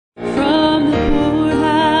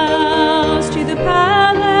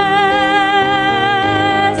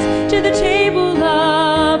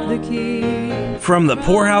From the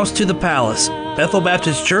poorhouse to the palace, Bethel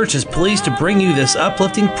Baptist Church is pleased to bring you this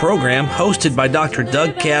uplifting program hosted by Dr.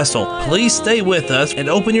 Doug Castle. Please stay with us and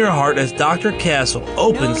open your heart as Dr. Castle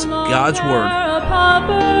opens God's Word.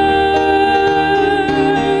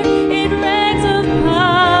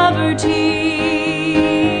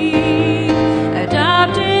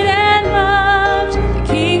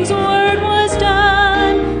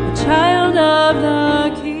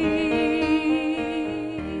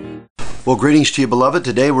 Well, greetings to you, beloved.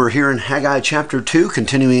 Today we're here in Haggai chapter 2,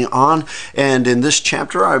 continuing on. And in this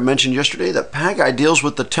chapter, I mentioned yesterday that Haggai deals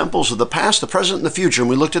with the temples of the past, the present, and the future. And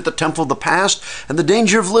we looked at the temple of the past and the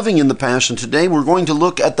danger of living in the past. And today we're going to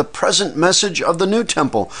look at the present message of the new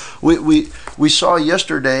temple. We saw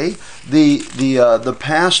yesterday the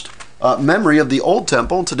past memory of the old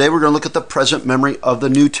temple. Today we're going to look at the present memory of the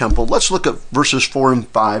new temple. Let's look at verses 4 and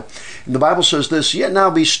 5. And the Bible says this, "Yet now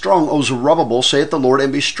be strong, O Zerubbabel, saith the Lord,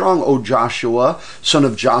 and be strong, O Joshua, son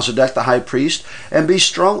of Jozadak the high priest, and be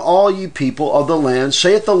strong, all ye people of the land,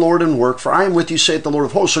 saith the Lord, and work, for I am with you, saith the Lord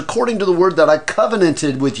of hosts, according to the word that I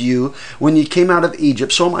covenanted with you when ye came out of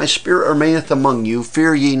Egypt, so my spirit remaineth among you,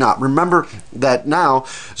 fear ye not." Remember that now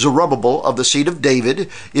Zerubbabel of the seed of David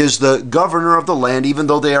is the governor of the land, even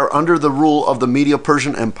though they are under the rule of the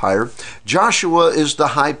Medo-Persian Empire. Joshua is the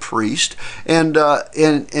high priest, and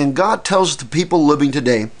God tells the people living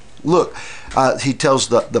today, look, he tells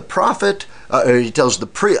the prophet, he tells the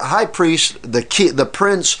high priest, the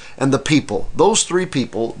prince, and the people. Those three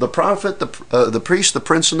people, the prophet, the priest, the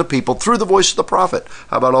prince, and the people, through the voice of the prophet.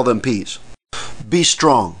 How about all them P's? Be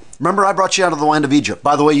strong. Remember, I brought you out of the land of Egypt.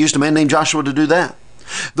 By the way, I used a man named Joshua to do that.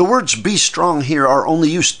 The words "be strong" here are only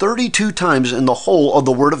used 32 times in the whole of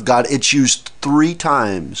the Word of God. It's used 3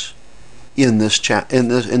 times in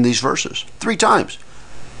these verses. 3 times.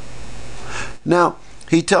 Now,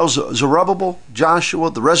 he tells Zerubbabel,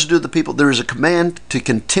 Joshua, the residue of the people, there is a command to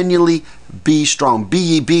continually be strong. Be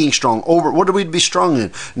ye being strong. Over what are we to be strong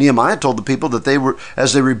in? Nehemiah told the people that they were,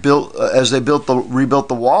 as they rebuilt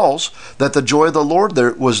the walls, that the joy of the Lord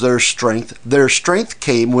was their strength. Their strength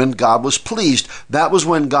came when God was pleased. That was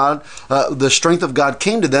when the strength of God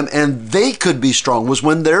came to them, and they could be strong. Was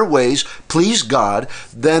when their ways pleased God.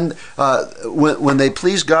 Then, when they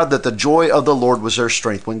pleased God, that the joy of the Lord was their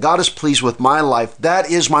strength. When God is pleased with my life, that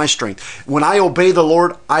is my strength. When I obey the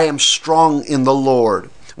Lord, I am strong in the Lord.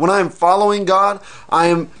 When I am following God, I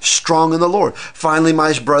am strong in the Lord. Finally,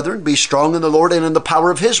 my brethren, be strong in the Lord and in the power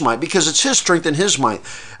of His might, because it's His strength and His might.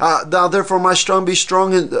 Thou therefore, my son, be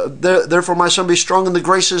strong in the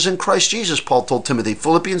graces in Christ Jesus, Paul told Timothy.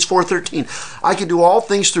 Philippians 4:13. I can do all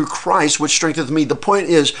things through Christ, which strengtheneth me. The point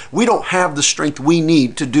is, we don't have the strength we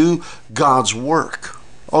need to do God's work.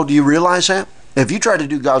 Oh, do you realize that? If you try to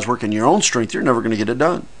do God's work in your own strength, you're never going to get it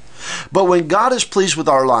done. But when God is pleased with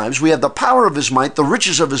our lives, we have the power of His might, the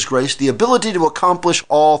riches of His grace, the ability to accomplish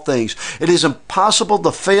all things. It is impossible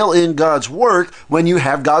to fail in God's work when you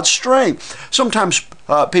have God's strength. Sometimes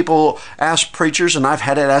people ask preachers, and I've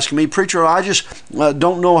had it asking me, "Preacher, I just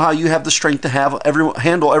don't know how you have the strength to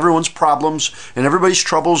handle everyone's problems and everybody's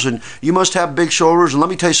troubles, and you must have big shoulders, and let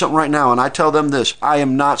me tell you something right now." And I tell them this, I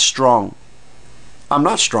am not strong. I'm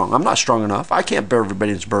not strong. I'm not strong enough. I can't bear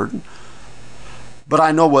everybody's burden. But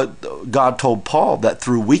I know what God told Paul, that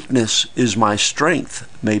through weakness is my strength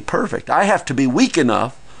made perfect. I have to be weak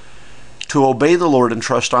enough to obey the Lord and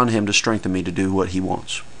trust on Him to strengthen me to do what He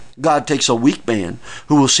wants. God takes a weak man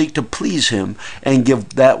who will seek to please Him and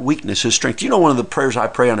give that weakness His strength. You know, one of the prayers I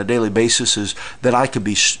pray on a daily basis is that I could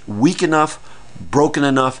be weak enough, broken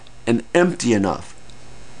enough, and empty enough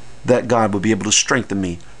that God would be able to strengthen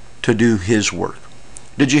me to do His work.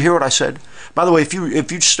 Did you hear what I said? By the way,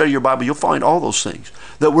 if you study your Bible, you'll find all those things.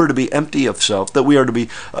 That we're to be empty of self, that we are to be,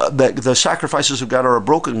 that the sacrifices of God are a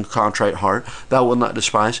broken and contrite heart, thou wilt not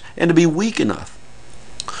despise, and to be weak enough.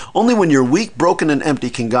 Only when you're weak, broken, and empty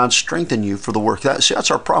can God strengthen you for the work.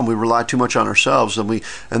 That's our problem. We rely too much on ourselves, and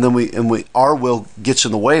our will gets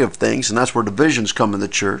in the way of things, and that's where divisions come in the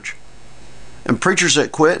church. And preachers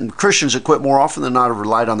that quit and Christians that quit more often than not have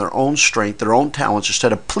relied on their own strength, their own talents,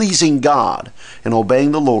 instead of pleasing God and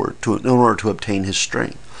obeying the Lord in order to obtain His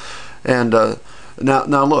strength. And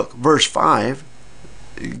now look, verse 5,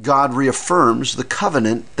 God reaffirms the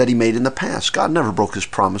covenant that He made in the past. God never broke His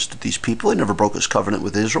promise to these people. He never broke His covenant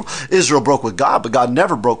with Israel. Israel broke with God, but God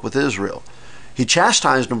never broke with Israel. He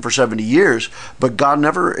chastised them for 70 years, but God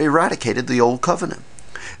never eradicated the old covenant.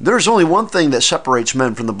 There's only one thing that separates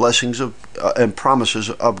men from the blessings and promises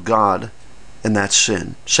of God, and that's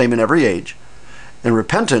sin. Same in every age. And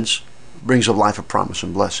repentance brings a life of promise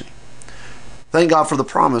and blessing. Thank God for the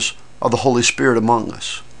promise of the Holy Spirit among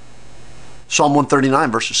us. Psalm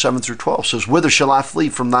 139, verses 7 through 12 says, whither shall I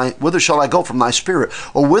go from thy spirit?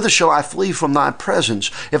 Or whither shall I flee from thy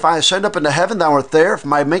presence? If I ascend up into heaven, thou art there. If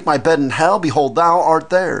I make my bed in hell, behold, thou art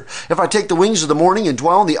there. If I take the wings of the morning and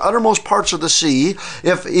dwell in the uttermost parts of the sea,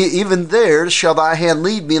 if even there shall thy hand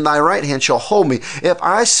lead me, and thy right hand shall hold me. If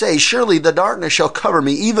I say, surely the darkness shall cover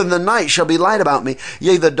me, even the night shall be light about me.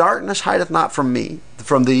 Yea, the darkness hideth not from thee,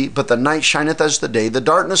 but the night shineth as the day. The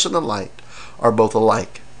darkness and the light are both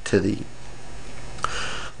alike to thee.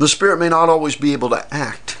 The Spirit may not always be able to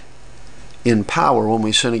act in power when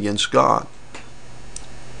we sin against God,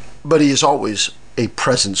 but He is always a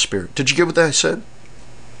present Spirit. Did you get what I said?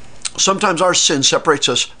 Sometimes our sin separates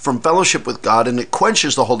us from fellowship with God, and it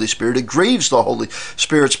quenches the Holy Spirit. It grieves the Holy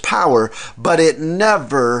Spirit's power, but it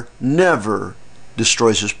never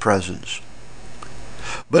destroys His presence.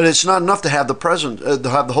 But it's not enough to have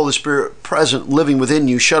the Holy Spirit present, living within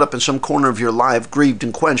you, shut up in some corner of your life, grieved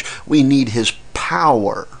and quenched. We need His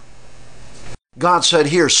power. God said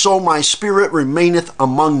here, so my Spirit remaineth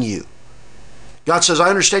among you. God says, I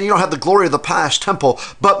understand you don't have the glory of the past temple,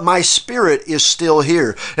 but my Spirit is still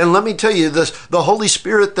here. And let me tell you this, the Holy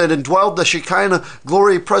Spirit that indwelled the Shekinah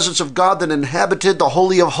glory presence of God that inhabited the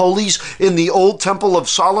Holy of Holies in the old temple of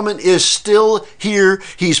Solomon is still here.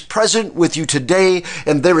 He's present with you today,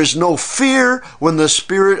 and there is no fear when the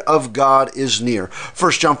Spirit of God is near.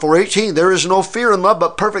 1 John 4:18, there is no fear in love,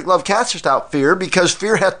 but perfect love casteth out fear, because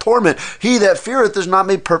fear hath torment. He that feareth is not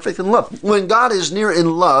made perfect in love. When God is near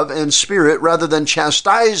in love and spirit, rather than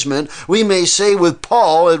chastisement, we may say with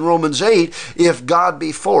Paul in Romans 8, if God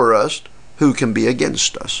be for us, who can be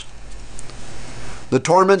against us? The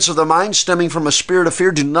torments of the mind stemming from a spirit of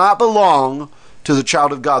fear do not belong to the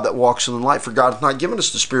child of God that walks in the light. For God hath not given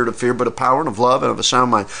us the spirit of fear, but of power and of love and of a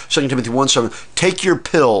sound mind. 2 Timothy 1:7, take your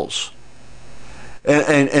pills.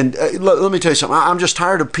 And let me tell you something. I'm just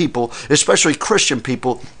tired of people, especially Christian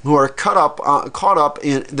people, who are caught up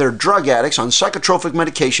in their drug addicts on psychotropic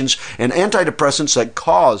medications and antidepressants that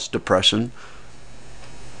cause depression.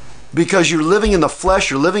 Because you're living in the flesh,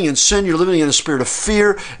 you're living in sin, you're living in a spirit of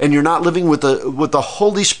fear, and you're not living with the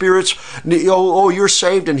Holy Spirit's, you're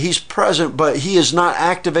saved and He's present, but He is not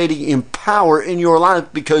activating in power in your life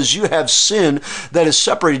because you have sin that has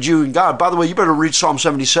separated you and God. By the way, you better read Psalm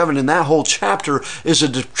 77, and that whole chapter is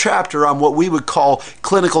a chapter on what we would call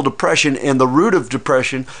clinical depression and the root of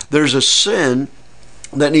depression. There's a sin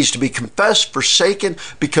that needs to be confessed, forsaken,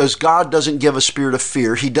 because God doesn't give a spirit of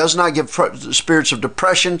fear. He does not give spirits of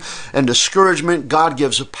depression and discouragement. God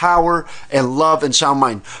gives power and love and sound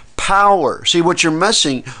mind. Power. See what you're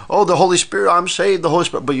missing. Oh, the Holy Spirit, I'm saved, the Holy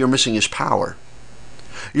Spirit, but you're missing His power.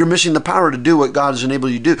 You're missing the power to do what God has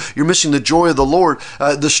enabled you to do. You're missing the joy of the Lord,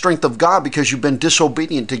 the strength of God, because you've been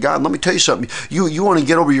disobedient to God. And let me tell you something. You want to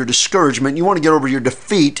get over your discouragement. You want to get over your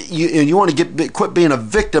defeat. And you want to quit being a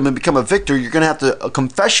victim and become a victor. You're going to have to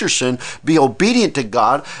confess your sin, be obedient to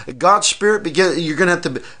God. God's Spirit you're going to have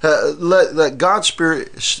to let God's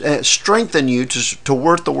Spirit strengthen you to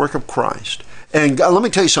work the work of Christ. And God, let me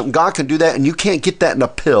tell you something, God can do that, and you can't get that in a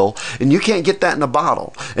pill, and you can't get that in a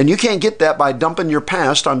bottle, and you can't get that by dumping your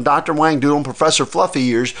past on Dr. Wang Doodle and Professor Fluffy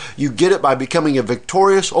years. You get it by becoming a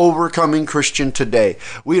victorious, overcoming Christian today.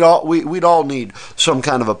 We'd all need some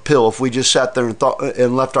kind of a pill if we just sat there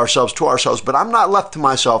and left ourselves to ourselves, but I'm not left to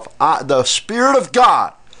myself. The Spirit of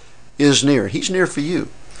God is near. He's near for you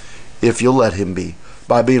if you'll let Him be,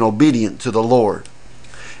 by being obedient to the Lord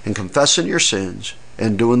and confessing your sins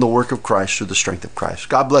and doing the work of Christ through the strength of Christ.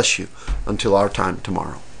 God bless you until our time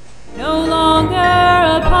tomorrow. No longer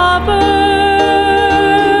a pauper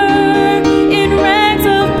in rags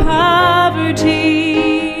of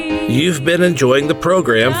poverty. You've been enjoying the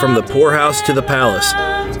program From the Poorhouse to the Palace.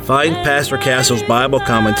 Find Pastor Castle's Bible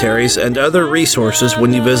commentaries and other resources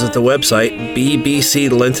when you visit the website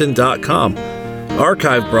bbclinton.com.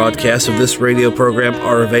 Archive broadcasts of this radio program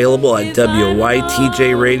are available at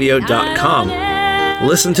WYTJradio.com.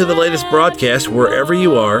 Listen to the latest broadcast wherever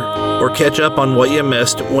you are, or catch up on what you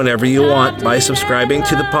missed whenever you want by subscribing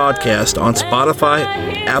to the podcast on Spotify,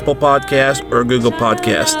 Apple Podcast, or Google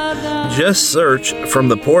Podcast. Just search From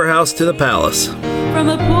the Poorhouse to the Palace. From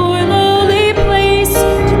a poor